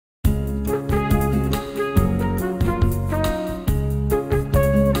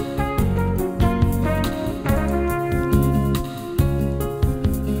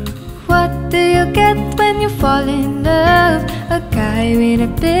fall in love. A guy with a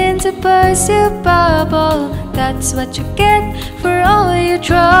pin to burst your bubble. That's what you get for all your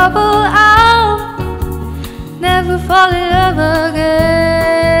trouble. I'll never fall in love again.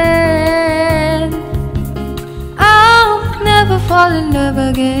 I'll never fall in love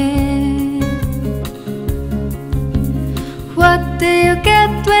again. What do you get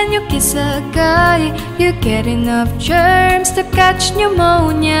when you kiss a guy? You get enough germs to catch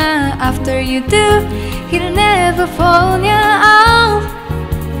pneumonia. After you do, he'll never phone ya. I'll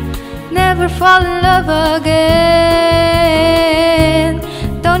never fall in love again.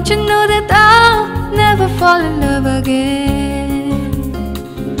 Don't you know that I'll never fall in love again?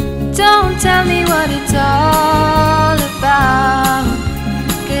 Don't tell me what it's all about,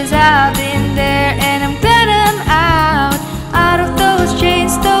 'cause I've been there and I'm glad I'm out. Out of those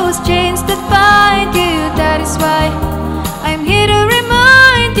chains that bind you. That is why I'm here to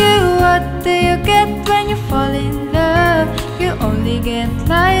remind you. What do you get when you fall in love? You only get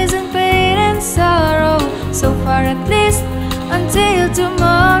lies and pain and sorrow. So far at least, until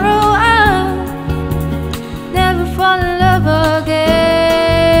tomorrow, I'll never fall in love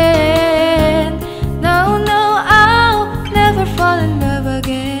again. No, no, I'll never fall in love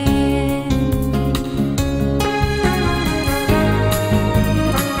again.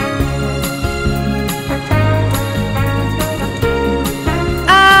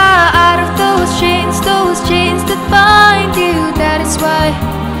 Those chains that bind you. That is why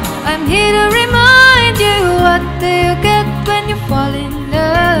I'm here to remind you. What do you get when you fall in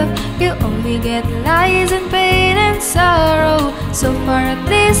love? You only get lies and pain and sorrow. So far at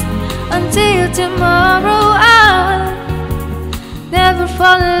least, until tomorrow, I'll never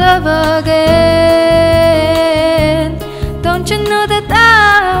fall in love again. Don't you know that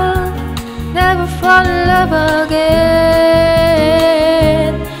I'll never fall in love again?